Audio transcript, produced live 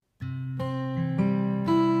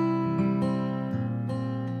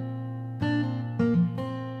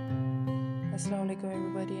Assalamualaikum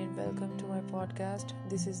everybody and welcome to my podcast.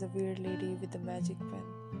 This is the weird lady with the magic pen.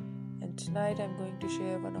 And tonight I'm going to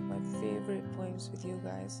share one of my favorite poems with you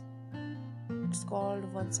guys. It's called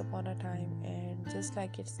Once Upon a Time, and just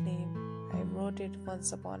like its name, I wrote it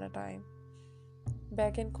once upon a time.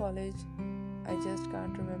 Back in college, I just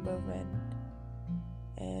can't remember when.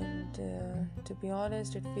 And to be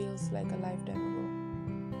honest, it feels like a lifetime ago.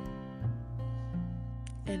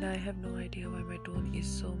 And I have no idea why my tone is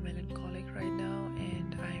so melancholic right now,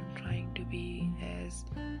 and I'm trying to be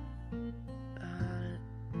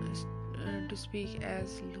to speak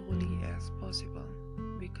as lowly as possible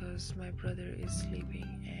because my brother is sleeping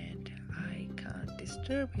and I can't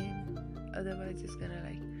disturb him. Otherwise, he's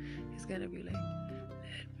gonna be like,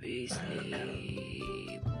 "Let me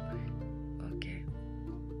sleep." Okay,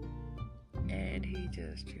 and he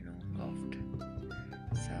just coughed.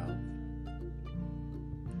 So.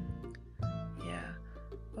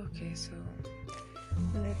 Okay, so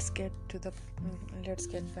let's get back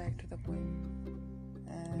to the poem.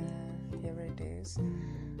 Here it is.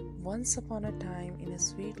 Once upon a time, in a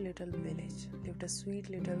sweet little village, lived a sweet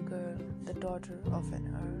little girl, the daughter of an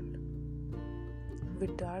earl.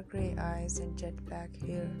 With dark grey eyes and jet black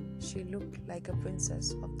hair, she looked like a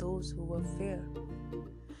princess of those who were fair.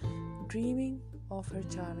 Dreaming of her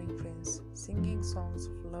charming prince, singing songs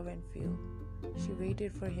of love and fear, she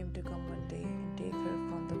waited for him to come one day and take her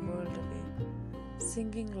from the world away,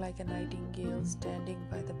 singing like a nightingale standing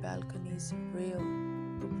by the balcony's rail,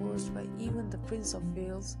 proposed by even the Prince of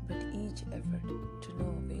Wales, but each effort to no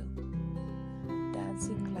avail.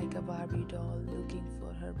 Dancing like a Barbie doll, looking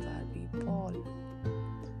for her Barbie ball.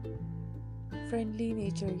 Friendly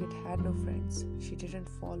nature yet had no friends. She didn't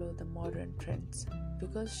follow the modern trends.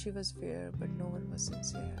 Because she was fair, but no one was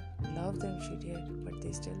sincere. Love them she did, but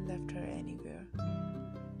they still left her anywhere.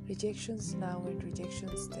 Rejections now and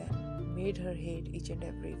rejections then made her hate each and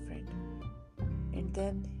every friend. And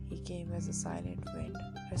then he came as a silent wind,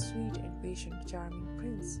 her sweet and patient, charming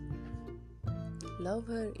prince. Love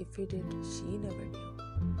her if he did, she never knew,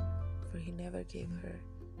 for he never gave her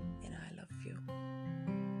an I love you.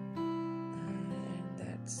 And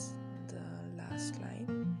that's the last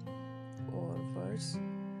line. Or verse.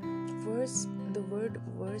 The word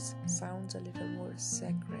verse sounds a little more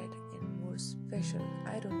sacred and more special.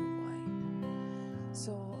 I don't know why.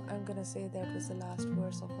 So I'm gonna say that was the last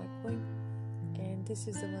verse of my poem, and this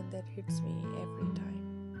is the one that hits me every time.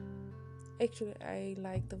 Actually, I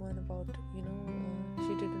like the one about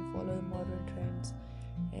she didn't follow the modern trends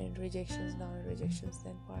and rejections now and rejections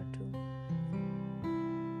then part 2.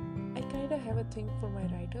 I kind of have a thing for my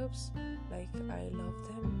write-ups, like I love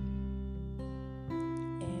them.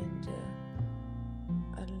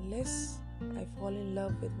 Unless I fall in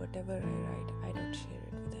love with whatever I write, I don't share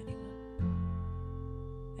it with anyone.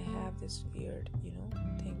 I have this weird,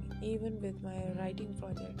 thing. Even with my writing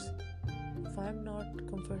projects, if I'm not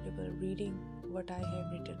comfortable reading what I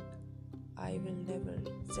have written, I will never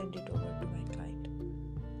send it over to my client.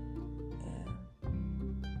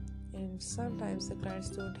 And sometimes the clients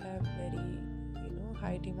don't have very,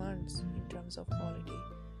 high demands in terms of quality.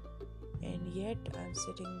 And yet I'm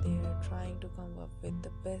sitting there trying to come up with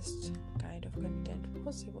the best kind of content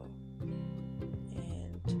possible.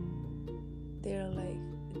 And they're like,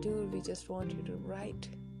 dude, we just want you to write.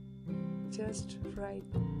 Just write.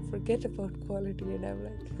 Forget about quality. And I'm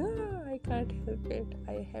like, I can't help it.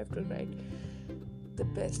 I have to write the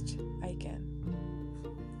best I can.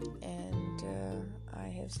 And I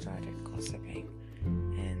have started gossiping.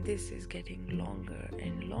 And this is getting longer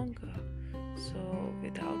and longer. So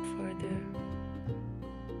without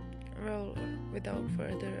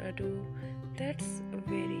further ado, that's a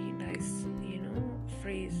very nice,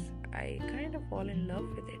 phrase. I kind of fall in love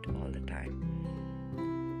with it all the time.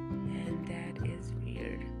 And that is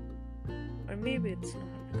weird. Or maybe it's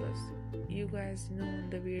not, because you guys know I'm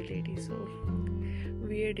the weird lady, so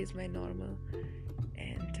weird is my normal.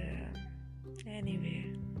 And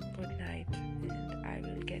anyway, good night, and I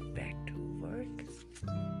will get back to work.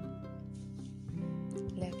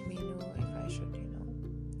 Let me know if I should,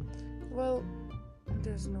 Well,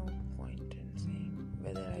 there's no point in saying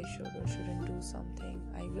whether I should or shouldn't do something.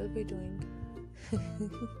 I will be doing.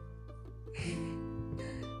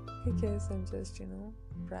 I guess I'm just,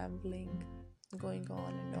 rambling, going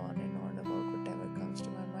on and on and on about whatever comes to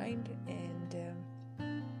my mind, and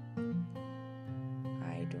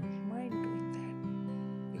I don't mind doing that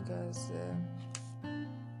because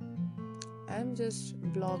I'm just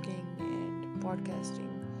blogging and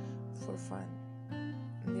podcasting for fun.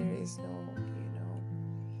 There is no,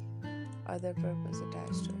 other purpose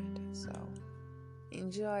attached to it. So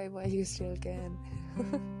enjoy while you still can.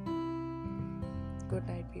 Good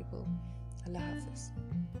night, people. Allah Hafiz.